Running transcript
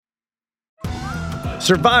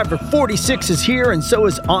Survivor 46 is here, and so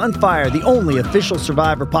is On Fire, the only official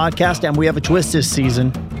Survivor podcast, and we have a twist this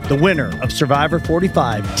season. The winner of Survivor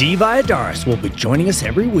 45, Dee Valladares, will be joining us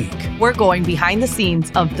every week. We're going behind the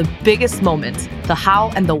scenes of the biggest moments, the how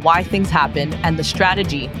and the why things happen, and the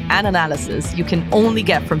strategy and analysis you can only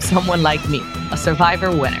get from someone like me, a Survivor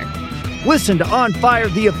winner. Listen to On Fire,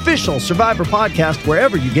 the official Survivor podcast,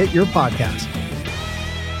 wherever you get your podcasts.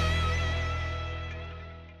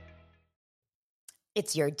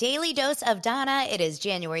 It's your daily dose of Donna. It is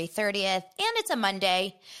January 30th, and it's a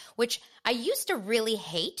Monday, which I used to really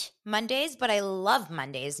hate Mondays, but I love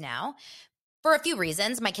Mondays now for a few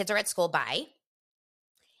reasons. My kids are at school, bye.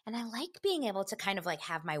 And I like being able to kind of like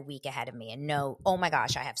have my week ahead of me and know, oh my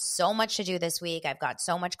gosh, I have so much to do this week. I've got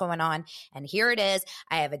so much going on, and here it is.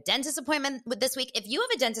 I have a dentist appointment with this week. If you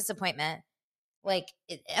have a dentist appointment, like,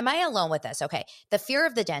 am I alone with this? Okay. The fear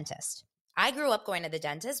of the dentist. I grew up going to the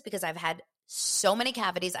dentist because I've had so many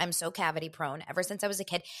cavities. I'm so cavity prone ever since I was a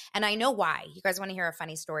kid. And I know why. You guys want to hear a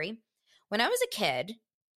funny story? When I was a kid,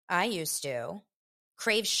 I used to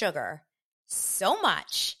crave sugar so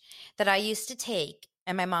much that I used to take,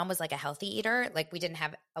 and my mom was like a healthy eater. Like, we didn't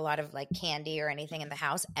have a lot of like candy or anything in the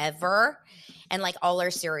house ever. And like all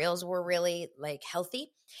our cereals were really like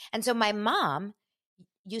healthy. And so my mom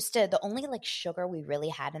used to, the only like sugar we really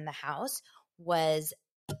had in the house was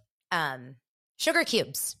sugar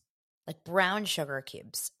cubes. Like brown sugar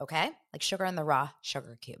cubes, okay? Like sugar in the raw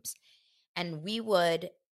sugar cubes. And we'd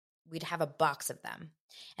have a box of them.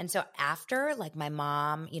 And so after, like, my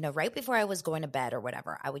mom, right before I was going to bed or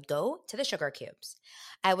whatever, I would go to the sugar cubes.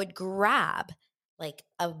 I would grab like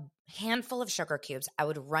a handful of sugar cubes. I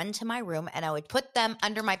would run to my room and I would put them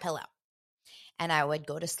under my pillow. And I would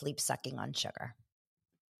go to sleep sucking on sugar.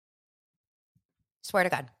 Swear to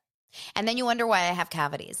God. And then you wonder why I have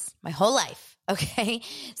cavities my whole life, okay?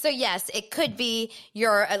 So yes, it could be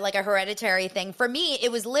like a hereditary thing. For me, it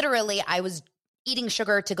was literally I was eating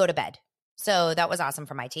sugar to go to bed. So that was awesome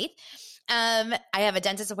for my teeth. I have a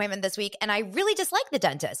dentist appointment this week, and I really dislike the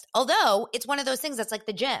dentist. Although it's one of those things that's like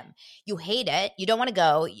the gym. You hate it. You don't want to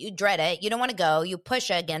go. You dread it. You don't want to go. You push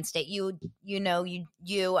against it. You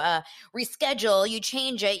reschedule. You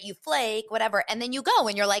change it. You flake, whatever. And then you go,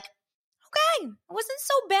 and you're like, okay, it wasn't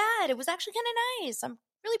so bad. It was actually kind of nice. I'm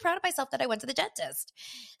really proud of myself that I went to the dentist.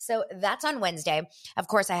 So that's on Wednesday. Of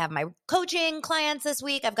course, I have my coaching clients this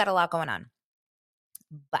week. I've got a lot going on.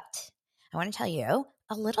 But I want to tell you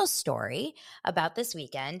a little story about this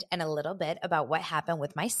weekend and a little bit about what happened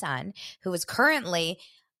with my son, who is currently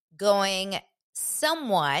going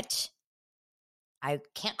somewhat, I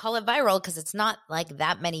can't call it viral because it's not like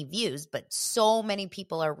that many views, but so many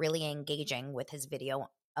people are really engaging with his video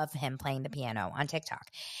of him playing the piano on TikTok.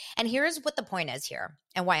 And here's what the point is here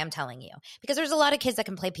and why I'm telling you. Because there's a lot of kids that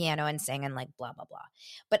can play piano and sing and like blah, blah, blah.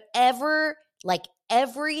 But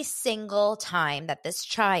every single time that this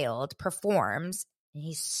child performs,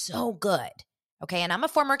 he's so good. Okay. And I'm a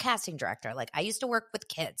former casting director. Like, I used to work with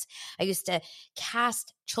kids. I used to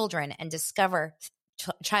cast children and discover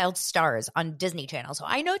child stars on Disney Channel. So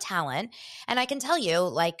I know talent, and I can tell you,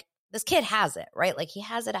 like, this kid has it, right? Like, he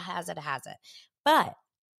has it. But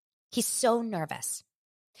he's so nervous,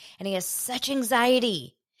 and he has such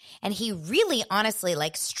anxiety, and he really honestly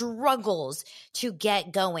like struggles to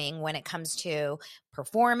get going when it comes to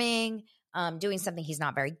performing, doing something he's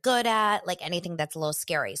not very good at, like anything that's a little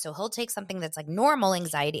scary. So he'll take something that's like normal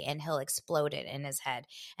anxiety and he'll explode it in his head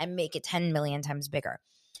and make it 10 million times bigger.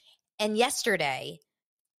 And yesterday,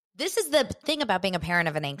 this is the thing about being a parent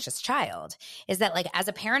of an anxious child, is that like as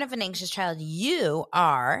a parent of an anxious child, you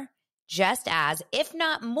are just as, if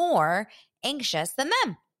not more, anxious than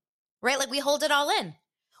them, right? Like, we hold it all in.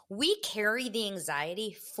 We carry the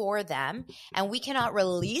anxiety for them, and we cannot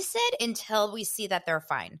release it until we see that they're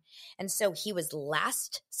fine. And so he was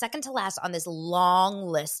second to last on this long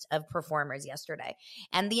list of performers yesterday.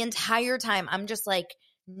 And the entire time, I'm just like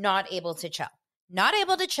not able to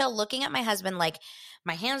chill, looking at my husband like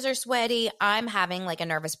my hands are sweaty. I'm having like a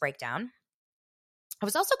nervous breakdown. I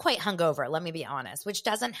was also quite hungover, let me be honest, which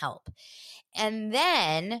doesn't help. And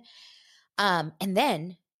then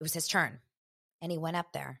it was his turn, and he went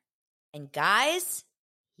up there, and guys,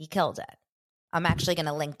 he killed it. I'm actually going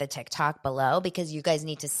to link the TikTok below because you guys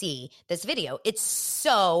need to see this video. It's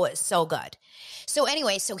so, so good. So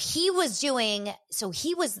anyway, he was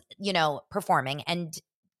performing and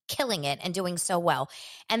killing it and doing so well.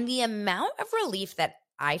 And the amount of relief that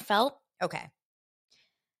I felt, okay,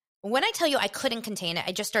 when I tell you I couldn't contain it,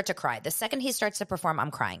 I just start to cry. The second he starts to perform,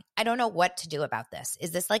 I'm crying. I don't know what to do about this.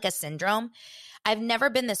 Is this like a syndrome? I've never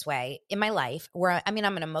been this way in my life where, I'm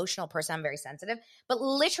an emotional person. I'm very sensitive, but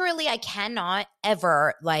literally I cannot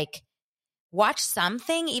ever like watch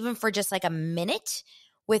something even for just like a minute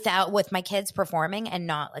with my kids performing and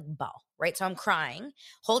not like bawl, right? So I'm crying,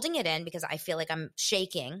 holding it in because I feel like I'm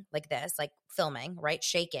shaking like this, like filming, right?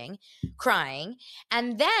 Shaking, crying.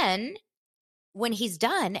 And then when he's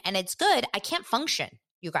done and it's good, I can't function,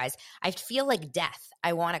 you guys. I feel like death.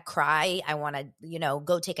 I want to cry. I want to,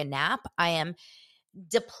 go take a nap. I am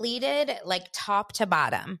depleted like top to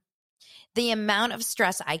bottom. The amount of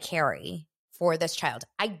stress I carry for this child.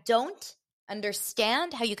 I don't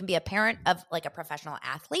understand how you can be a parent of like a professional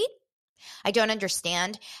athlete. I don't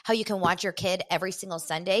understand how you can watch your kid every single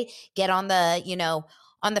Sunday get on the,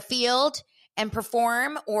 on the field and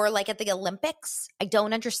perform, or like at the Olympics. I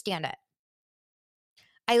don't understand it.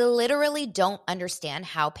 I literally don't understand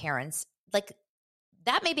how parents, like,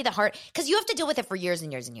 that may be the hard, because you have to deal with it for years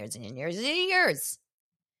and years and years and years and years.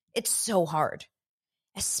 It's so hard,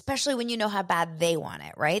 especially when you know how bad they want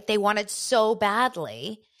it, right? They want it so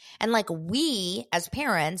badly. And like, we as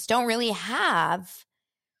parents don't really have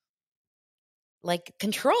like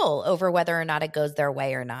control over whether or not it goes their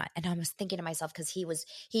way or not. And I was thinking to myself, because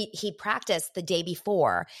he practiced the day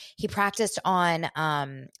before. He practiced on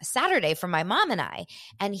Saturday for my mom and I,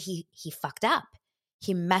 and he fucked up.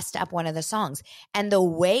 He messed up one of the songs. And the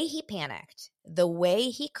way he panicked, the way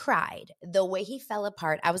he cried, the way he fell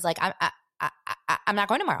apart, I was like, I'm not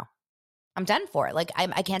going tomorrow. I'm done for it. Like,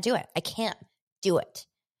 I can't do it. I can't do it.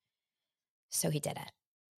 So he did it.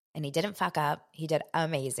 And he didn't fuck up. He did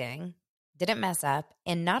amazing. Didn't mess up.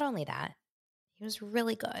 And not only that, he was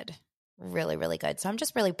really good. Really, really good. So I'm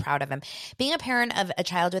just really proud of him. Being a parent of a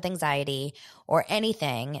child with anxiety or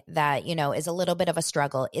anything that, is a little bit of a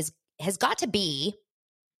struggle has got to be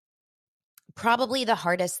probably the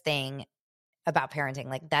hardest thing about parenting,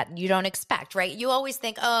 like that you don't expect, right? You always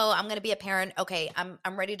think, oh, I'm going to be a parent. Okay,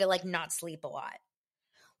 I'm ready to like not sleep a lot.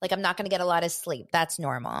 Like, I'm not going to get a lot of sleep. That's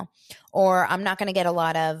normal. Or I'm not going to get a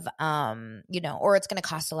lot of, or it's going to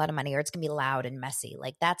cost a lot of money, or it's going to be loud and messy.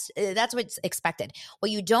 Like, that's what's expected. What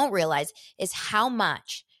you don't realize is how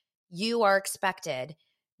much you are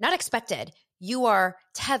you are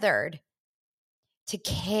tethered to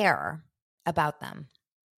care about them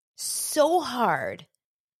so hard,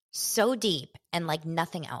 so deep, and like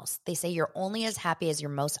nothing else. They say you're only as happy as your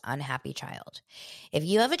most unhappy child. If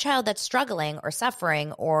you have a child that's struggling or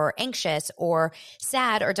suffering or anxious or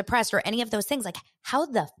sad or depressed or any of those things, like, how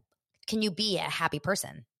can you be a happy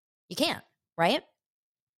person? You can't, right?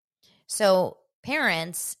 So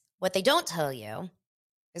parents, what they don't tell you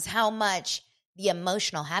is how much the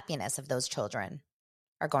emotional happiness of those children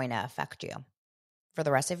are going to affect you for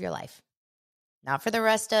the rest of your life. Not for the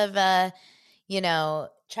rest of,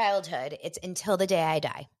 childhood. It's until the day I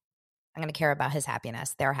die. I'm going to care about his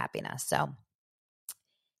happiness, their happiness. So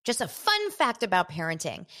just a fun fact about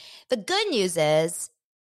parenting. The good news is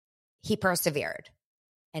he persevered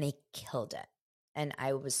and he killed it. And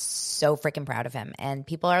I was so freaking proud of him. And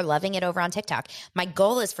people are loving it over on TikTok. My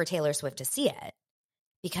goal is for Taylor Swift to see it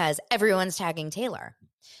because everyone's tagging Taylor.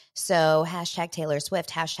 So hashtag Taylor Swift,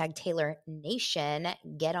 hashtag Taylor Nation,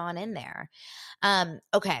 get on in there.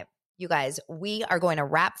 Okay. You guys, we are going to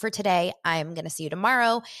wrap for today. I'm going to see you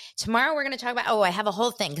tomorrow. Tomorrow we're going to talk about, I have a whole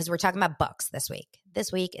thing because we're talking about books this week.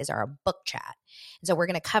 This week is our book chat. And so we're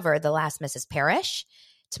going to cover The Last Mrs. Parrish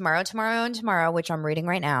tomorrow, which I'm reading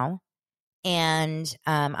right now. And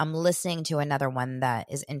I'm listening to another one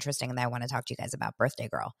that is interesting that I want to talk to you guys about, Birthday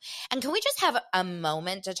Girl. And can we just have a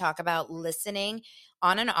moment to talk about listening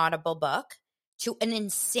on an Audible book to an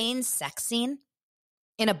insane sex scene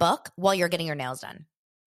in a book while you're getting your nails done?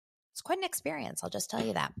 It's quite an experience. I'll just tell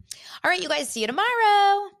you that. All right, you guys, see you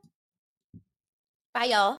tomorrow. Bye,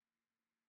 y'all.